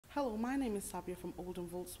Hello, my name is Sabia from Oldham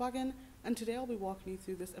Volkswagen, and today I'll be walking you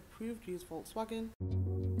through this approved used Volkswagen.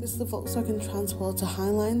 This is the Volkswagen Transporter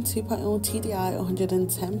Highline 2.0 TDI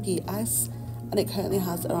 110 PS, and it currently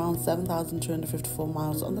has around 7,254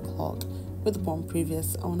 miles on the clock with one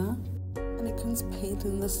previous owner. And it comes painted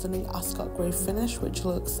in the stunning Ascot grey finish, which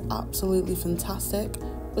looks absolutely fantastic,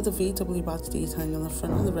 with a VW badge detailing on the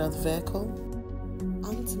front and the rear of the vehicle.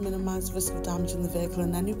 And to minimise the risk of damaging the vehicle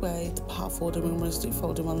in any way, the part folding wing mirrors do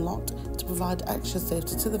fold in when locked to provide extra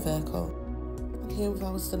safety to the vehicle. And here with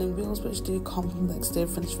our stunning wheels, which do complement the exterior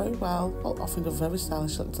finish very well, while offering a very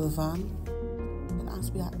stylish look to the van. And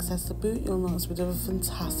as we access the boot, you'll notice we do have a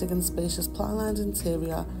fantastic and spacious ply-lined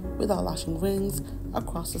interior with our lashing rings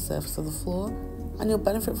across the surface of the floor, and you'll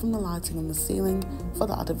benefit from the lighting in the ceiling for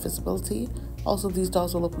the added visibility. Also, these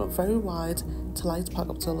doors will open up very wide to allow you to park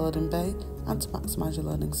up to a loading bay and to maximise your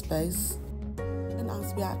loading space. And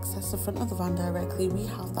as we access the front of the van directly, we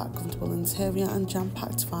have that comfortable interior and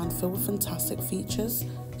jam-packed van filled with fantastic features,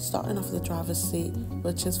 starting off with the driver's seat,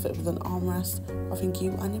 which is fitted with an armrest, offering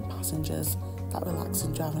you and your passengers that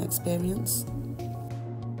relaxing driving experience.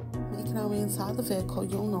 Making our way inside the vehicle,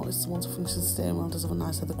 you'll notice the multifunction steering wheel does have a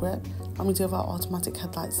nice leather grip, and we do have our automatic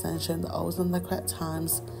headlights ensuring that always in the correct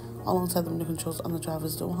times, alongside the window controls on the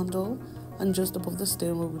driver's door handle, and just above the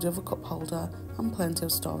steering wheel we do have a cup holder and plenty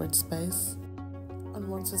of storage space. And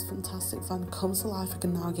once this fantastic van comes to life, we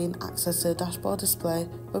can now gain access to the dashboard display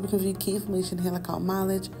where we can view key information here like our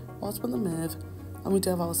mileage, what's on the move, and we do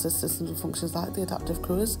have our assist systems with functions like the adaptive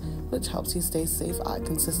cruise, which helps you stay safe at a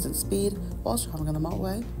consistent speed whilst driving on the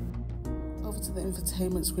motorway. Over to the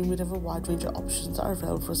infotainment screen, we have a wide range of options that are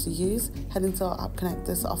available for us to use. Heading to our app connect,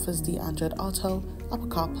 this offers the Android Auto, Apple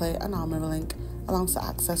CarPlay and our MirrorLink, allowing us to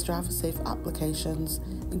access driver-safe applications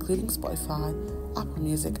including Spotify, Apple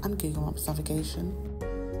Music and Google Maps navigation.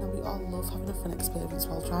 Now we all love having a fun experience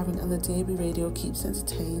while driving, and the DAB radio keeps you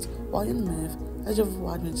entertained while you're on the move, as you have a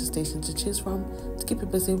wide range of stations to choose from to keep you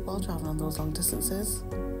busy while driving on those long distances.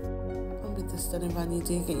 With this stunning van, you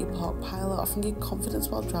do get your park pilot, offering you confidence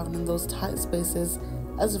while driving in those tight spaces,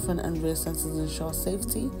 as the front and rear sensors ensure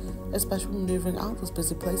safety, especially when manoeuvring out those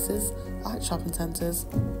busy places like shopping centres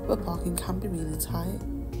where parking can be really tight.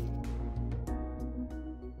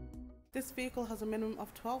 This vehicle has a minimum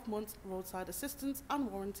of 12 months roadside assistance and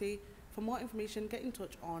warranty. For more information, get in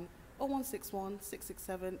touch on 0161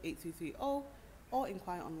 667 8330 or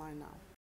inquire online now.